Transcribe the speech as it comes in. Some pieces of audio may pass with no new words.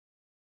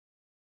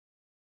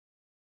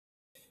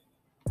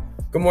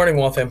Good morning,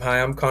 Waltham.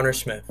 Hi, I'm Connor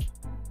Smith.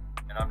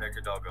 And I'm Nick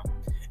Hidalgo.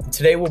 And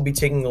today we'll be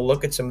taking a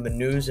look at some of the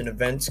news and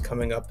events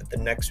coming up at the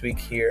next week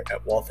here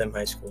at Waltham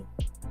High School.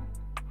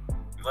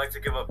 We'd like to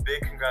give a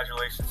big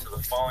congratulations to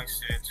the following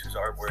students whose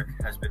artwork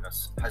has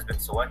been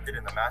selected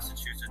in the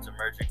Massachusetts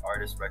Emerging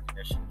Artist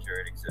Recognition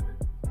Jury Exhibit,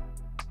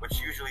 which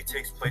usually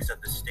takes place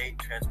at the State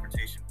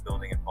Transportation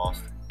Building in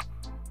Boston.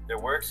 Their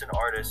works and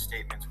artist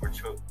statements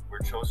were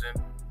chosen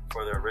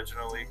for their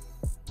originally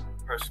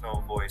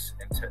personal voice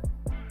and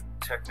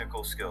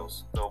technical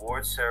skills. The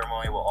awards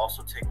ceremony will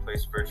also take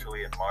place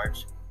virtually in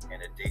March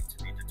and a date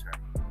to be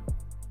determined.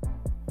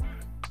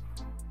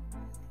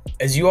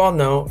 As you all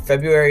know,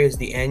 February is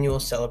the annual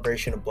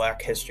celebration of Black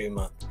History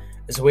Month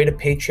as a way to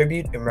pay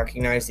tribute and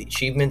recognize the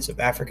achievements of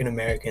African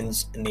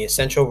Americans and the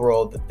essential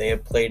role that they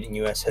have played in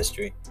U.S.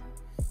 history.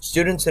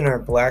 Students in our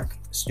Black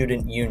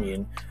Student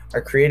Union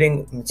are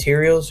creating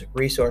materials,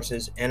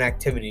 resources, and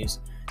activities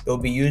that will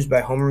be used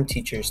by homeroom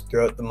teachers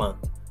throughout the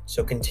month,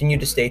 so continue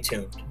to stay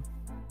tuned.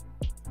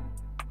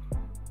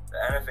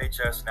 The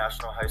WHS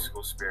National High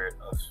School Spirit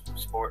of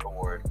Sport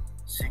Award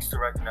seeks to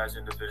recognize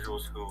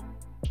individuals who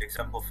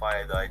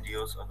exemplify the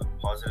ideals of the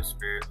positive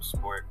spirit of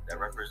sport that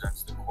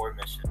represents the core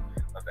mission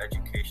of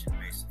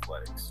education-based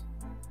athletics.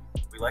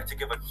 We'd like to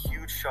give a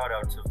huge shout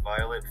out to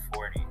Violet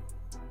Forney,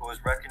 who was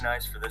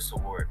recognized for this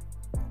award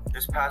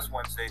this past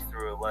Wednesday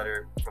through a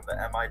letter from the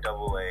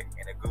MIAA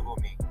and a Google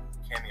Meet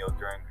cameo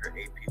during her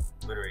AP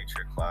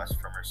Literature class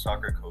from her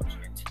soccer coach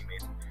and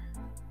teammate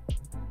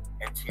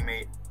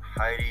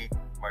Heidi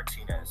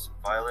Martinez.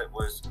 Violet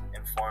was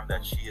informed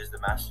that she is the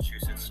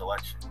Massachusetts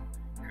selection.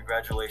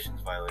 Congratulations,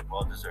 Violet.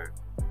 Well deserved.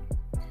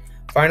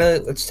 Finally,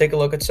 let's take a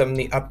look at some of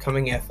the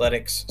upcoming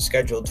athletics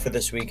scheduled for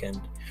this weekend.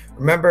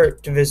 Remember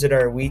to visit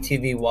our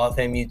WeTV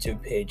Waltham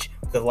YouTube page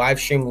with the live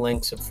stream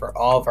links for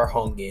all of our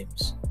home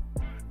games.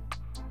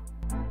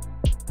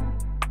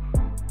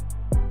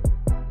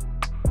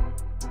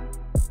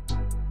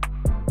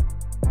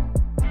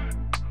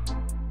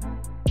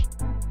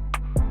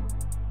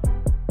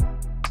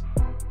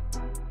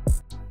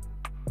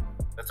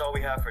 That's all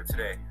we have for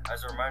today.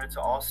 As a reminder to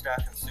all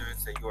staff and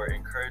students that you are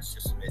encouraged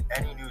to submit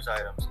any news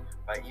items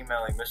by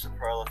emailing Mr.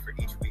 Perla for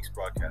each week's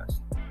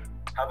broadcast.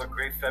 Have a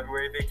great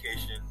February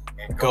vacation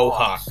and Go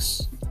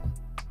Hawks!